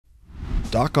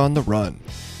Doc on the Run.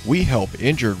 We help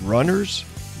injured runners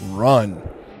run.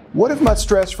 What if my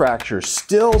stress fracture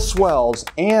still swells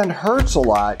and hurts a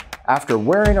lot after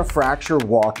wearing a fracture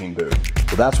walking boot?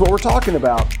 Well, that's what we're talking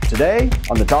about today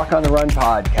on the Doc on the Run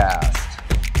podcast.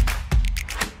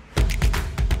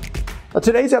 Now,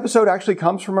 today's episode actually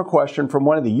comes from a question from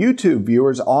one of the YouTube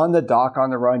viewers on the Doc on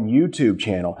the Run YouTube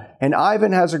channel. And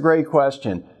Ivan has a great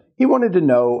question. He wanted to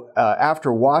know,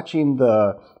 after watching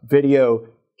the video,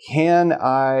 can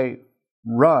I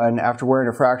run after wearing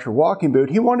a fractured walking boot?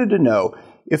 He wanted to know,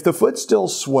 if the foot still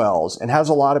swells and has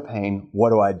a lot of pain, what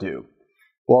do I do?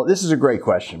 Well, this is a great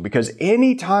question because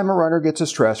anytime a runner gets a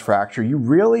stress fracture, you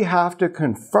really have to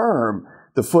confirm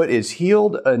the foot is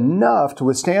healed enough to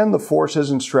withstand the forces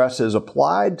and stresses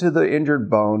applied to the injured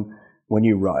bone when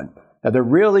you run. Now, there are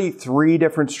really three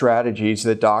different strategies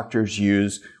that doctors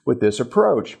use with this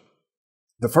approach.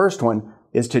 The first one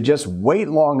is to just wait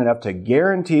long enough to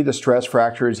guarantee the stress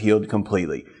fracture is healed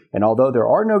completely. And although there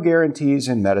are no guarantees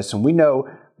in medicine, we know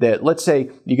that, let's say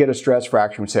you get a stress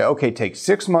fracture and say, okay, take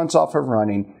 6 months off of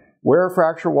running, wear a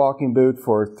fracture walking boot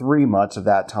for 3 months of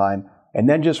that time, and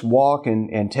then just walk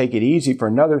and take it easy for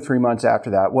another 3 months after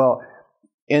that. Well,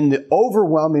 in the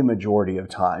overwhelming majority of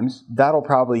times, that'll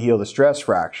probably heal the stress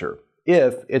fracture.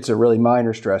 If it's a really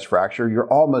minor stress fracture,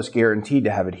 you're almost guaranteed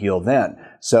to have it heal then.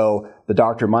 So the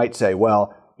doctor might say,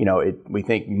 well, we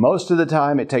think most of the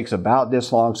time it takes about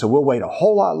this long, so we'll wait a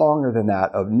whole lot longer than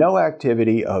that of no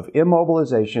activity, of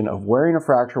immobilization, of wearing a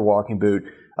fracture walking boot,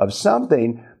 of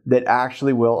something that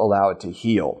actually will allow it to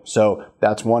heal. So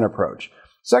that's one approach.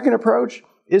 Second approach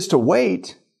is to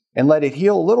wait and let it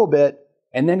heal a little bit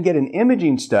and then get an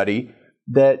imaging study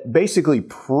that basically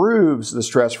proves the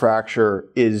stress fracture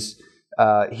is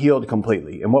healed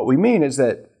completely. And what we mean is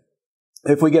that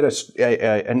if we get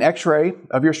an x-ray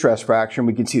of your stress fracture and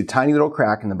we can see a tiny little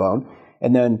crack in the bone,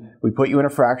 and then we put you in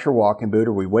a fracture walking boot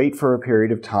or we wait for a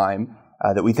period of time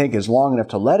that we think is long enough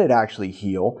to let it actually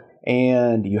heal,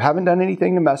 and you haven't done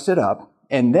anything to mess it up,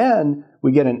 and then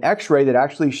we get an x-ray that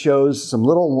actually shows some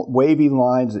little wavy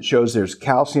lines that shows there's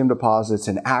calcium deposits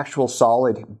and actual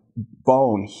solid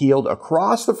bone healed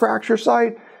across the fracture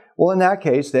site, well, in that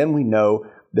case, then we know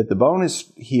that the bone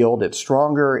is healed, it's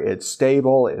stronger, it's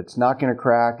stable, it's not going to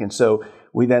crack, and so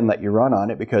we then let you run on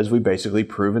it because we've basically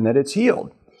proven that it's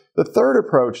healed. The third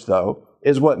approach, though,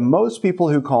 is what most people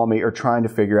who call me are trying to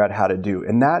figure out how to do,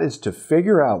 and that is to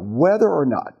figure out whether or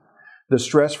not the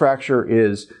stress fracture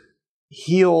is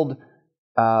healed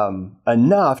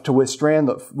enough to withstand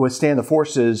the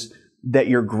forces that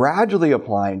you're gradually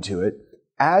applying to it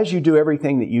as you do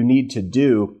everything that you need to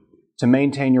do to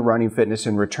maintain your running fitness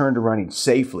and return to running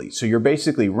safely. So you're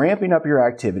basically ramping up your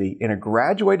activity in a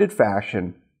graduated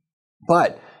fashion,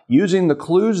 but using the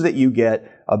clues that you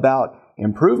get about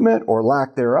improvement or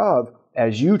lack thereof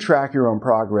as you track your own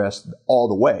progress all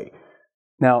the way.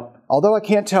 Now, although I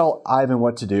can't tell Ivan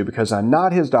what to do because I'm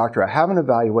not his doctor, I haven't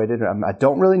evaluated him, I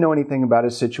don't really know anything about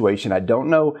his situation, I don't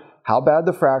know how bad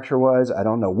the fracture was, I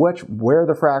don't know where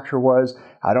the fracture was,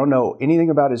 I don't know anything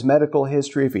about his medical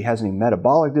history, if he has any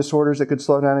metabolic disorders that could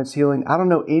slow down his healing. I don't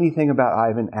know anything about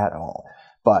Ivan at all.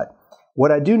 But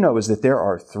what I do know is that there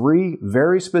are three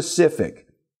very specific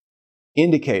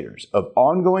indicators of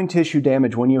ongoing tissue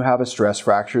damage when you have a stress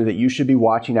fracture that you should be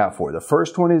watching out for. The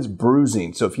first one is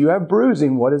bruising. So if you have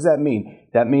bruising, what does that mean?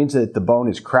 That means that the bone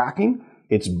is cracking,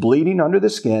 it's bleeding under the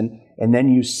skin, and then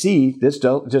you see this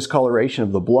discoloration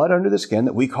of the blood under the skin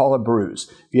that we call a bruise.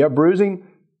 If you have bruising,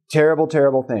 terrible,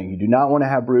 terrible thing. You do not want to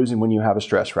have bruising when you have a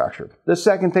stress fracture. The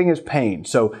second thing is pain.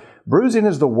 So bruising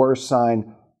is the worst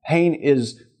sign. Pain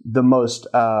is the most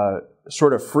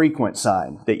sort of frequent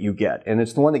sign that you get, and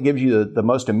it's the one that gives you the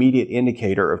most immediate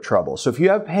indicator of trouble. So if you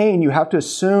have pain, you have to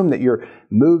assume that you're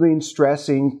moving,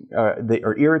 stressing,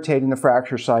 or irritating the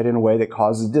fracture site in a way that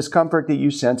causes discomfort that you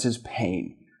sense as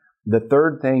pain. The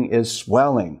third thing is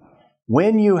swelling.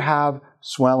 When you have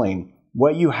swelling,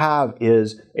 what you have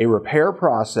is a repair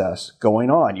process going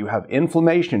on. You have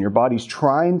inflammation. Your body's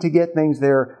trying to get things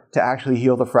there to actually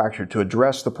heal the fracture, to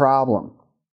address the problem.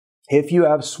 If you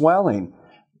have swelling,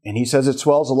 and he says it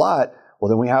swells a lot, well,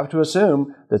 then we have to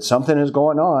assume that something is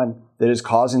going on that is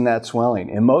causing that swelling.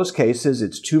 In most cases,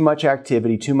 it's too much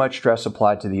activity, too much stress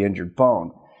applied to the injured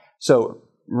bone. So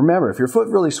remember, if your foot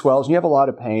really swells and you have a lot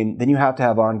of pain, then you have to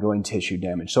have ongoing tissue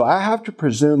damage. So I have to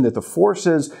presume that the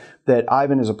forces that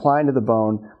Ivan is applying to the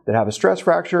bone that have a stress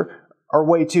fracture are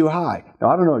way too high. Now,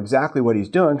 I don't know exactly what he's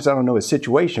doing because I don't know his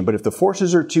situation, but if the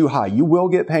forces are too high, you will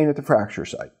get pain at the fracture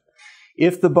site.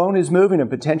 If the bone is moving and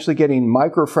potentially getting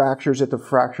microfractures at the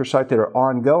fracture site that are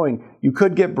ongoing, you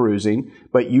could get bruising,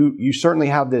 but you certainly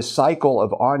have this cycle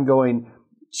of ongoing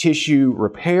tissue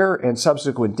repair and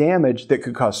subsequent damage that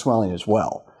could cause swelling as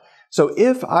well. So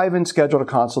if Ivan scheduled a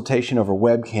consultation over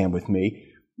webcam with me,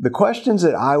 the questions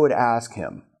that I would ask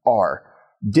him are,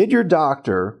 did your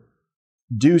doctor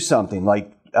do something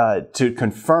like to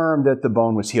confirm that the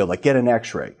bone was healed, like get an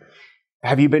x-ray?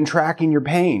 Have you been tracking your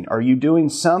pain? Are you doing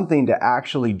something to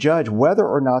actually judge whether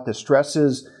or not the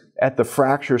stresses at the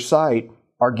fracture site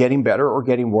are getting better or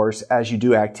getting worse as you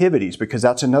do activities? Because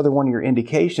that's another one of your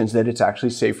indications that it's actually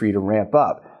safe for you to ramp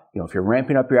up. If you're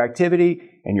ramping up your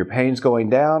activity and your pain's going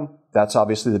down, that's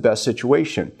obviously the best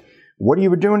situation. What are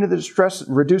you doing to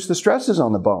reduce the stresses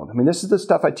on the bone? I mean, this is the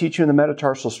stuff I teach you in the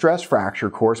metatarsal stress fracture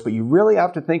course, but you really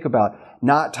have to think about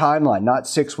not timeline, not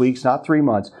 6 weeks, not 3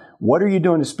 months. What are you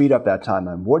doing to speed up that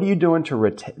timeline? What are you doing to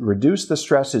reduce the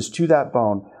stresses to that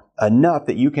bone enough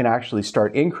that you can actually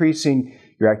start increasing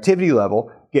your activity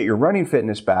level, get your running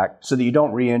fitness back so that you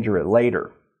don't re-injure it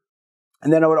later?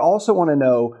 And then I would also want to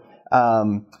know,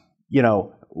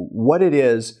 what it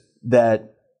is that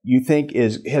you think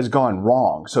has gone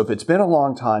wrong. So if it's been a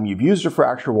long time, you've used a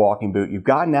fracture walking boot, you've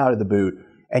gotten out of the boot,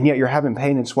 and yet you're having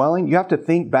pain and swelling, you have to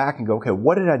think back and go, okay,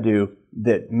 what did I do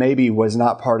that maybe was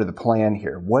not part of the plan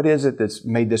here? What is it that's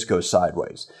made this go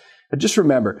sideways? But just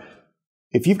remember,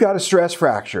 if you've got a stress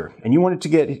fracture and you want it to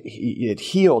get it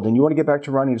healed and you want to get back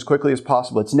to running as quickly as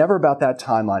possible, it's never about that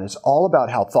timeline. It's all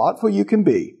about how thoughtful you can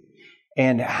be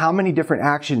and how many different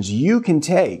actions you can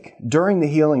take during the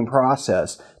healing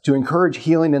process to encourage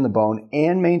healing in the bone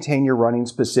and maintain your running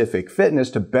specific fitness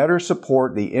to better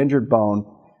support the injured bone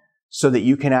so that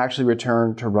you can actually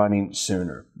return to running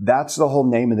sooner. That's the whole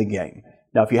name of the game.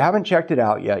 Now, if you haven't checked it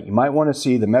out yet, you might want to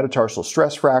see the metatarsal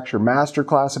stress fracture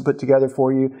masterclass I put together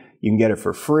for you. You can get it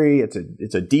for free. It's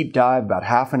a deep dive, about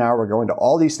half an hour. We're going to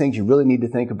all these things you really need to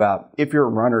think about if you're a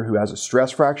runner who has a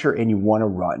stress fracture and you want to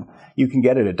run. You can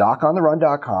get it at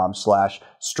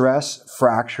docontherun.com/stress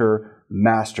fracture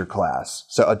masterclass.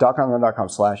 So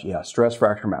docontherun.com/stress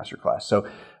fracture masterclass. So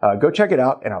go check it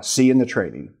out and I'll see you in the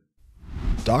training.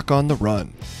 Doc on the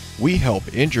Run. We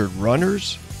help injured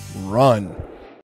runners run.